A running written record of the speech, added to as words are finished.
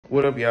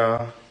What up,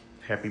 y'all?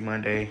 Happy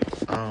Monday.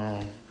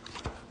 I'm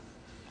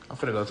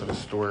finna go to the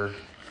store,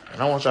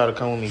 and I want y'all to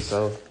come with me.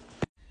 So,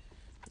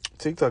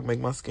 TikTok make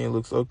my skin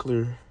look so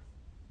clear.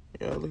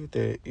 Yeah, look at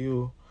that.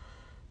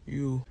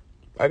 Ew.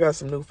 I got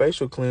some new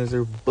facial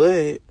cleanser,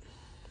 but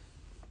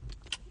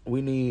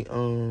we need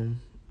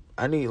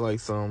I need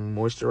like some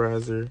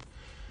moisturizer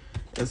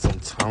and some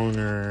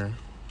toner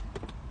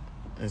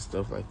and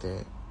stuff like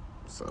that.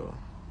 So,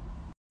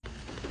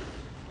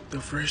 the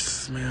fresh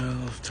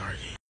smell of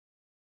Target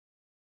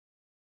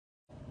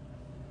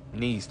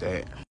needs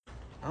that.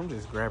 I'm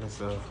just grabbing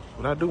stuff,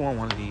 but I do want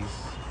one of these.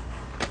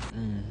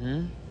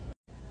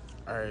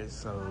 Alright,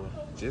 so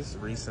just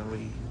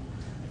recently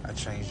I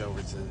changed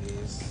over to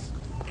this,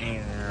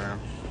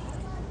 and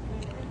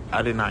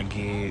I did not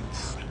get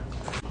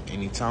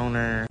any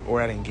toner,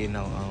 or I didn't get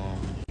no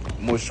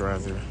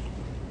moisturizer.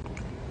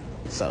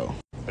 So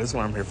that's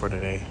what I'm here for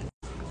today.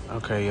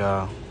 Okay,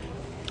 y'all,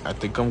 I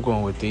think I'm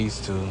going with these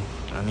two.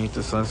 I need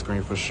the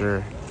sunscreen for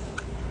sure.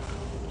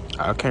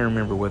 I can't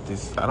remember what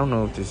this, I don't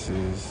know if this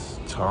is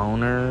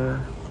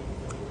toner.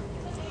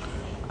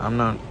 I don't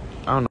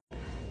know.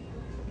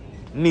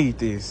 Need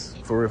this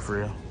for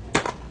real.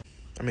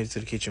 I made it to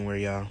the kitchenware,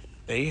 y'all.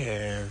 They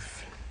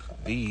have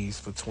these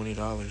for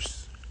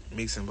 $20,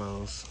 mixing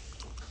bowls.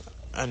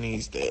 I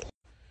need that.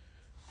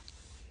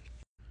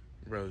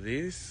 Bro,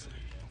 this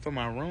for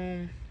my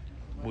room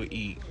would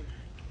eat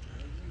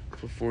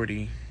for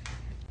 $40.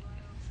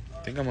 I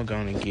think I'm gonna go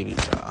and get it,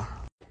 y'all.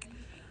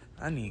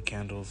 I need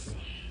candles.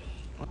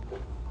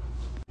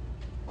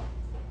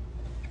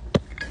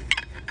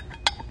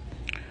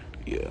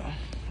 Yeah,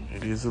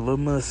 it is a little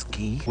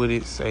musky with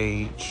it,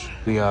 sage.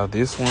 Y'all,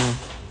 this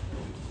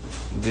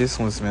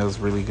one smells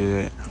really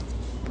good.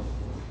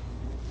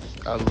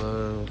 I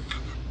love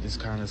this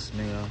kind of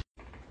smell.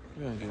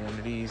 We're gonna get one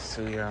of these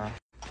too, y'all.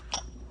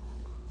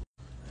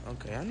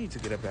 Okay, I need to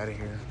get up out of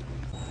here.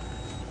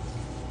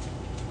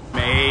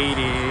 Made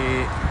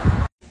it.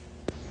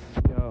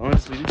 Yo,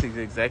 honestly, this is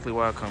exactly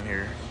why I come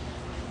here.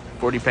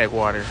 40-pack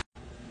water.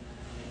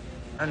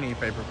 I need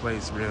paper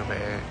plates real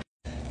bad.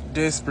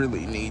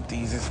 Desperately need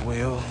these as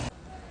well.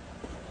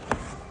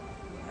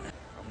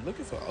 I'm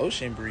looking for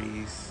Ocean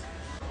Breeze.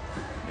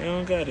 They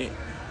don't got it.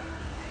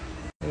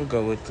 We'll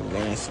go with the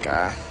Land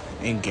Sky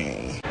and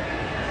Game.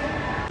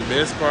 The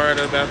best part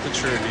about the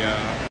trip,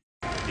 y'all.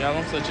 Y'all,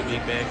 I'm such a big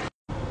bag.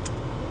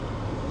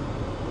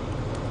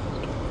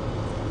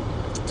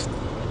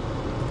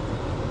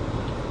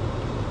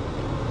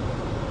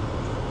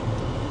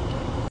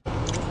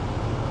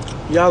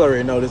 Y'all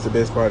already know this is the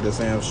best part of the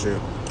Sam's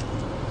trip.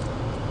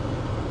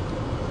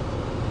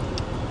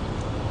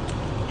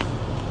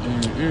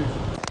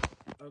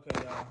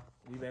 Okay, y'all.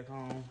 We back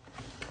home.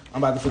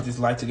 I'm about to put this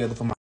light together for my